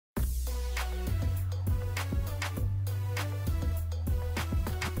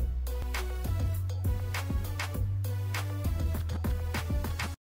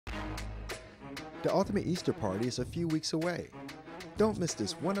The Ultimate Easter Party is a few weeks away. Don't miss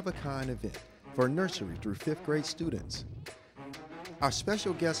this one-of-a-kind event for nursery through 5th grade students. Our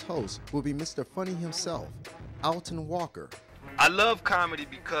special guest host will be Mr. Funny himself, Alton Walker. I love comedy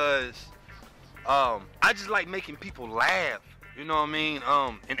because I just like making people laugh, you know what I mean?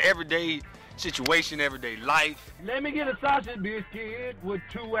 In everyday situation, everyday life. Let me get a sausage biscuit with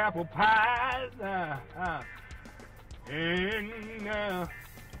 2 apple pies.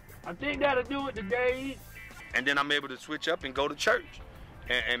 I think that'll do it today. And then I'm able to switch up and go to church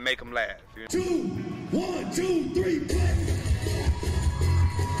and make them laugh. You know? 2, 1, 2, 3, play.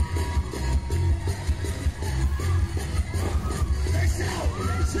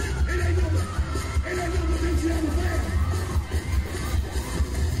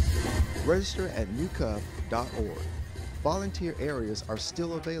 Register at newcov.org. Volunteer areas are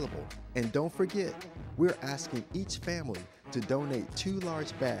still available. And don't forget, we're asking each family to donate 2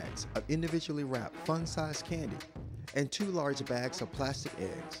 large bags of individually wrapped fun-sized candy and 2 large bags of plastic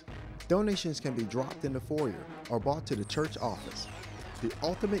eggs. Donations can be dropped in the foyer or brought to the church office. The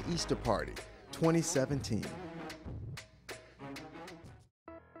Ultimate Easter Party 2017.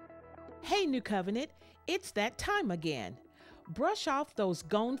 Hey, New Covenant, it's that time again. Brush off those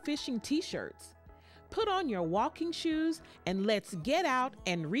gone fishing t-shirts. Put on your walking shoes and let's get out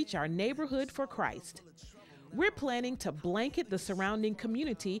and reach our neighborhood for Christ. We're planning to blanket the surrounding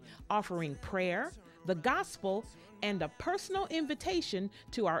community, offering prayer, the gospel, and a personal invitation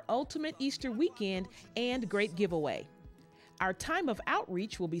to our Ultimate Easter Weekend and great giveaway. Our time of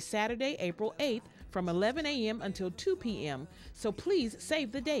outreach will be Saturday, April 8th from 11 a.m. until 2 p.m., so please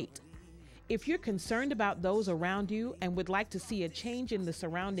save the date. If you're concerned about those around you and would like to see a change in the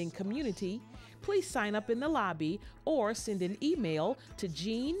surrounding community, please sign up in the lobby or send an email to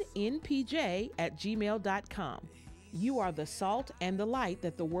jeannpj@gmail.com. You are the salt and the light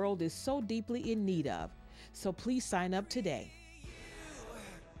that the world is so deeply in need of, so please sign up today.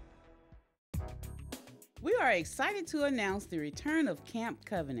 We are excited to announce the return of Camp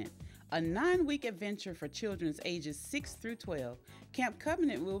Covenant, a 9-week adventure for children ages 6 through 12. Camp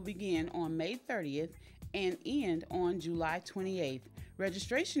Covenant will begin on May 30th and end on July 28th.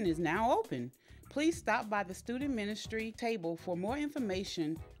 Registration is now open. Please stop by the student ministry table for more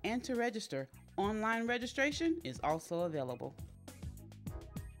information and to register. Online registration is also available.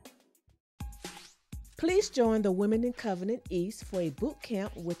 Please join the Women in Covenant East for a boot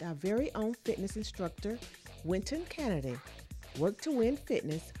camp with our very own fitness instructor, Winton Kennedy. Work to Win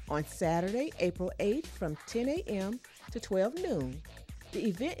Fitness on Saturday, April 8th from 10 a.m. to 12 noon. The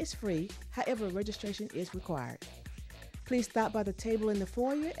event is free, however, registration is required. Please stop by the table in the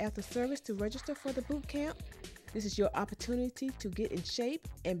foyer after service to register for the boot camp. This is your opportunity to get in shape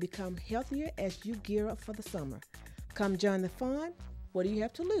and become healthier as you gear up for the summer. Come join the fun. What do you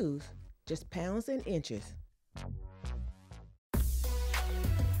have to lose? Just pounds and inches.